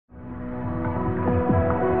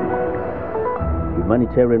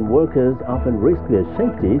Humanitarian workers often risk their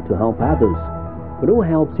safety to help others. But who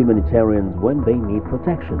helps humanitarians when they need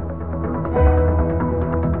protection?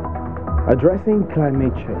 Addressing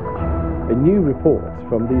climate change, a new report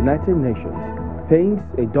from the United Nations paints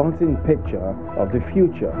a daunting picture of the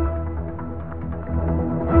future.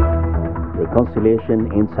 Reconciliation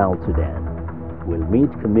in South Sudan will meet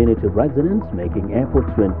community residents making efforts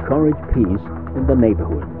to encourage peace in the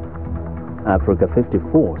neighborhood. Africa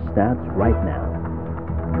 54 starts right now.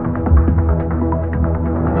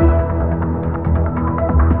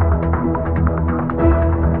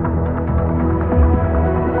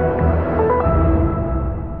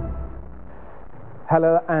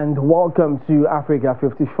 Hello and welcome to Africa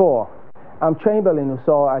 54. I'm Chamberlain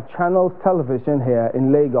Uso at Channels Television here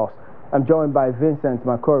in Lagos. I'm joined by Vincent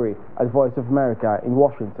McCory at Voice of America in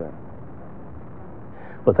Washington.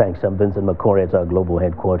 Well, thanks. I'm Vincent McCory at our global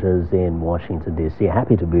headquarters in Washington, D.C.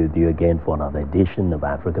 Happy to be with you again for another edition of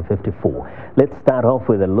Africa 54. Let's start off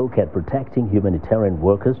with a look at protecting humanitarian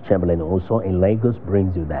workers. Chamberlain Uso in Lagos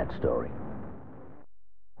brings you that story.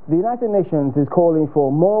 The United Nations is calling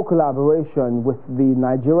for more collaboration with the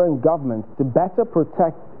Nigerian government to better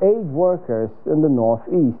protect aid workers in the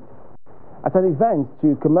Northeast. At an event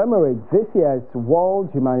to commemorate this year's World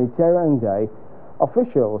Humanitarian Day,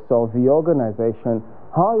 officials of the organization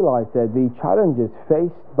highlighted the challenges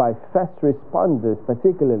faced by first responders,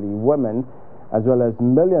 particularly women, as well as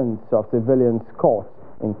millions of civilians caught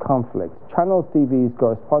in conflict. Channels TV's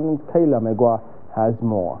correspondent Kayla Megwa has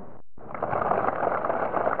more.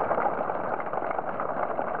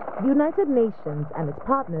 The United Nations and its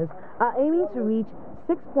partners are aiming to reach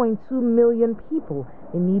 6.2 million people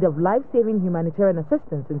in need of life-saving humanitarian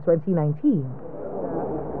assistance in 2019.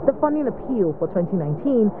 The funding appeal for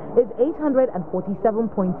 2019 is $847.7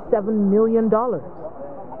 million.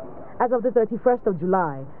 As of the 31st of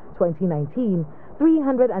July, 2019,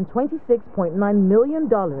 $326.9 million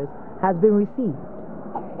has been received.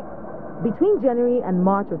 Between January and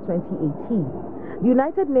March of 2018, the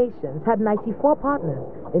United Nations had 94 partners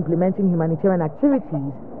implementing humanitarian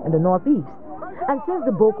activities in the Northeast. And since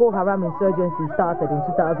the Boko Haram insurgency started in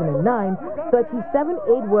 2009, 37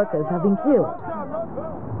 aid workers have been killed.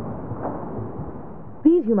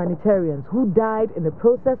 These humanitarians who died in the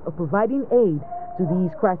process of providing aid to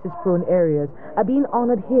these crisis-prone areas are being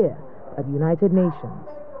honored here at the United Nations.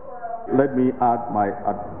 Let me add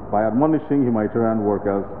by admonishing humanitarian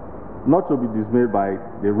workers not to be dismayed by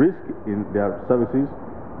the risk in their services,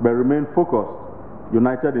 but remain focused,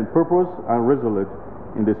 united in purpose, and resolute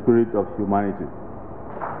in the spirit of humanity.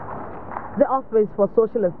 The Office for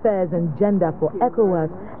Social Affairs and Gender for ECOWAS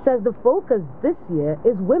says the focus this year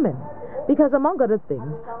is women, because among other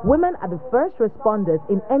things, women are the first responders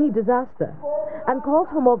in any disaster, and calls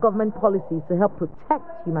for more government policies to help protect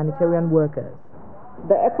humanitarian workers.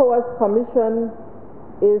 The ECOWAS Commission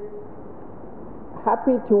is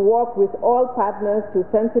happy to work with all partners to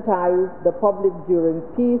sensitize the public during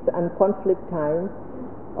peace and conflict times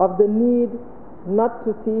of the need not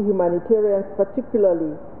to see humanitarians,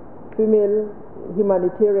 particularly female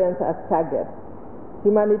humanitarians, as targets.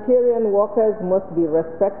 Humanitarian workers must be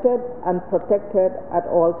respected and protected at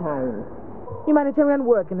all times. Humanitarian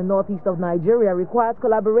work in the northeast of Nigeria requires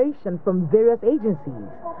collaboration from various agencies,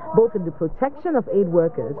 both in the protection of aid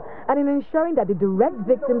workers and in ensuring that the direct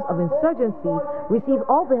victims of insurgency receive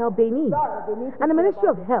all the help they need. And the Ministry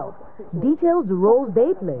of Health details the roles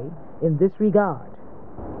they play in this regard.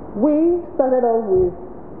 We started off with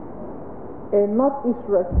a Northeast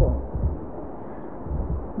response.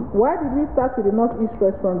 Why did we start with the Northeast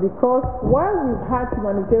response? Because while we've had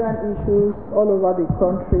humanitarian issues all over the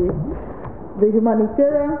country, the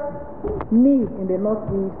humanitarian need in the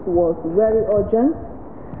Northeast was very urgent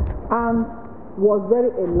and was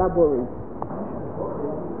very elaborate.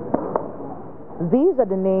 These are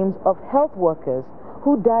the names of health workers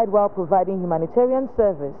who died while providing humanitarian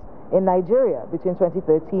service in Nigeria between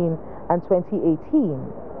 2013 and 2018.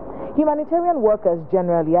 Humanitarian workers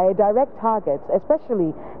generally are a direct target,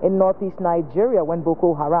 especially in northeast Nigeria when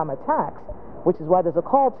Boko Haram attacks, which is why there's a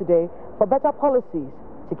call today for better policies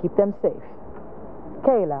to keep them safe.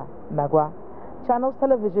 Kayla Magwa, Channels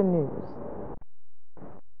Television News.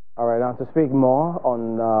 All right, now to speak more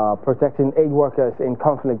on protecting aid workers in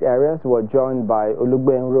conflict areas, we're joined by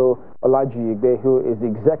Olugbenro Olajiyigbe, who is the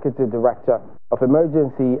Executive Director of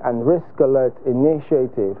Emergency and Risk Alert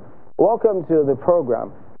Initiative. Welcome to the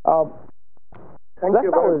program. Thank you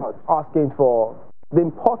very much. Asking for the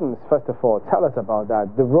importance, first of all, tell us about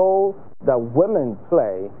that, the role that women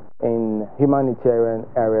play in humanitarian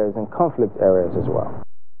areas and conflict areas as well.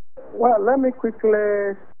 Well, let me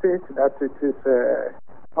quickly state that it is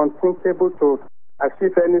unthinkable to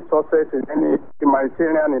achieve any success in any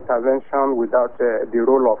humanitarian intervention without the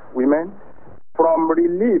role of women. From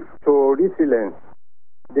relief to resilience,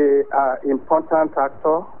 they are important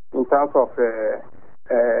factors in terms of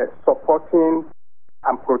supporting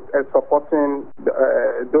and supporting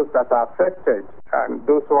those that are affected and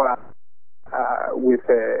those who are with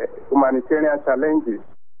humanitarian challenges.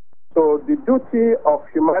 So the duty of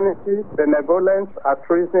humanity, benevolence,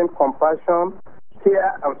 altruism, compassion,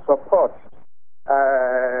 care and support,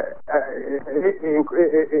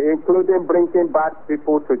 including bringing back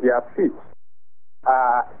people to their feet,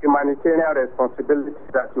 humanitarian responsibilities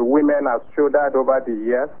that the women have shouldered over the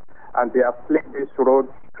years, and they have played this role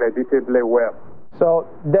creditably well. So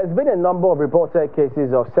there's been a number of reported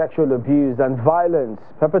cases of sexual abuse and violence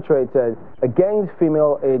perpetrated against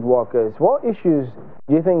female aid workers. What issues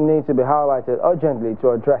do you think need to be highlighted urgently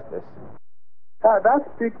to address this? That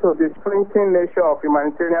speaks to the shrinking nature of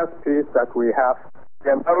humanitarian space that we have.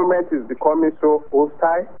 The environment is becoming so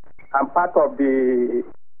hostile, and part of the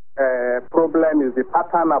problem is the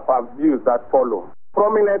pattern of abuse that follow.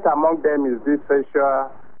 Prominent among them is this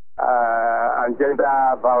sexual and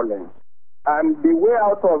gender violence. And the way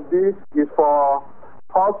out of this is for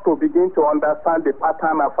us to begin to understand the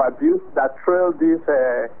pattern of abuse that trail these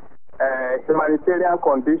humanitarian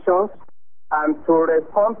conditions, and to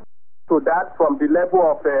respond to that from the level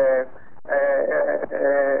of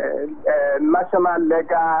national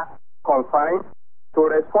legal confines, to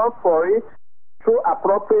respond for it through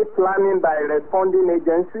appropriate planning by responding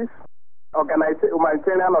agencies.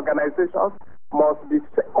 Humanitarian organizations must be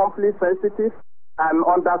conflict sensitive and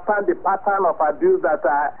understand the pattern of abuse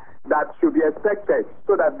that should be expected,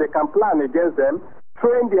 so that they can plan against them,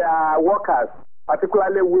 train their workers,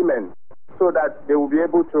 particularly women, so that they will be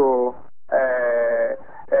able to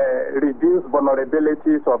reduce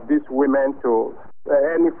vulnerabilities of these women to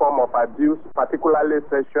any form of abuse, particularly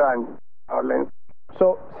sexual and violence.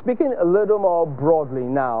 So, speaking a little more broadly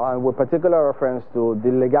now, and with particular reference to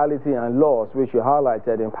the legality and laws which you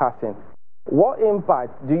highlighted in passing, what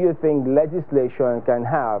impact do you think legislation can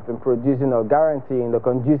have in producing or guaranteeing a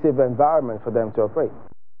conducive environment for them to operate?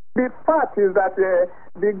 The fact is that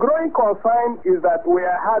the growing concern is that we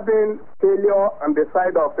are having failure on the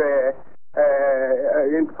side of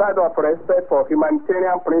respect for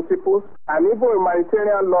humanitarian principles, and even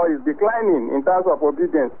humanitarian law is declining in terms of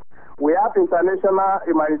obedience. We have international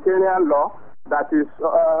humanitarian law that is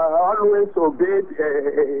always obeyed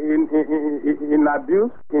in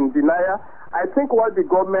abuse, in denial. I think what the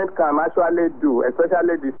government can actually do,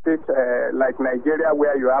 especially the states like Nigeria,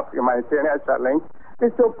 where you have humanitarian challenge,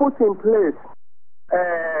 is to put in place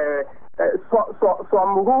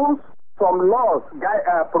some rules, some laws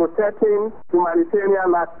protecting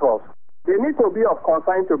humanitarian actors. They need to be of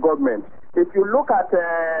concern to government. If you look at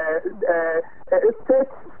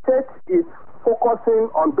state is focusing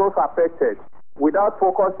on those affected without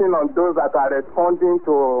focusing on those that are responding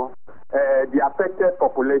to the affected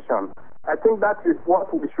population. I think that is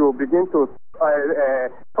what we should begin to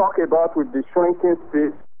talk about with the shrinking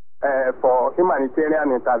space for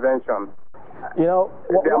humanitarian intervention. You know,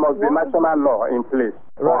 there must be national law in place.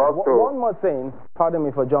 Right. One more thing, pardon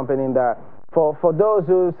me for jumping in there. For those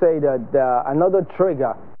who say that another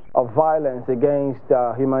trigger of violence against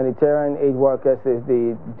humanitarian aid workers is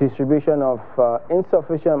the distribution of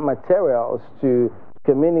insufficient materials to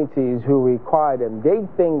communities who require them. They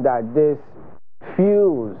think that this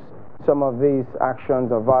fuels some of these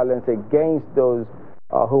actions of violence against those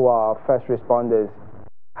who are first responders.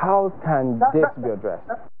 How can this be addressed?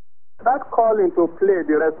 That call into play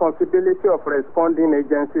the responsibility of responding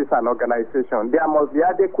agencies and organizations. There must be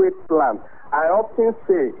adequate plan. I often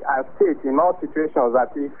say and state in all situations that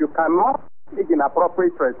if you cannot take an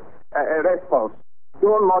appropriate response, do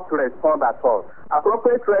not respond at all.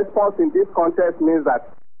 Appropriate response in this context means that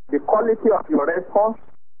the quality of your response,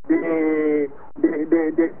 the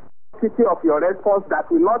quality of your response that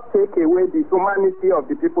will not take away the humanity of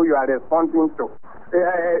the people you are responding to.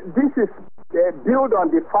 This is built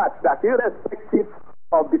on the fact that irrespective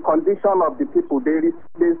of the condition of the people, they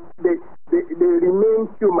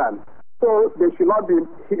remain human. So they should not be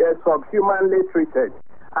subhumanly treated.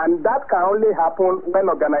 And that can only happen when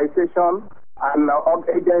organizations and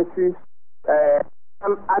agencies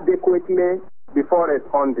adequately before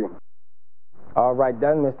responding. All right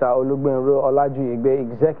then, Mr. Olugbenro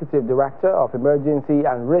Olajuigbe, Executive Director of Emergency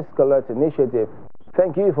and Risk Alert Initiative.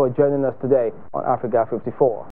 Thank you for joining us today on Africa 54.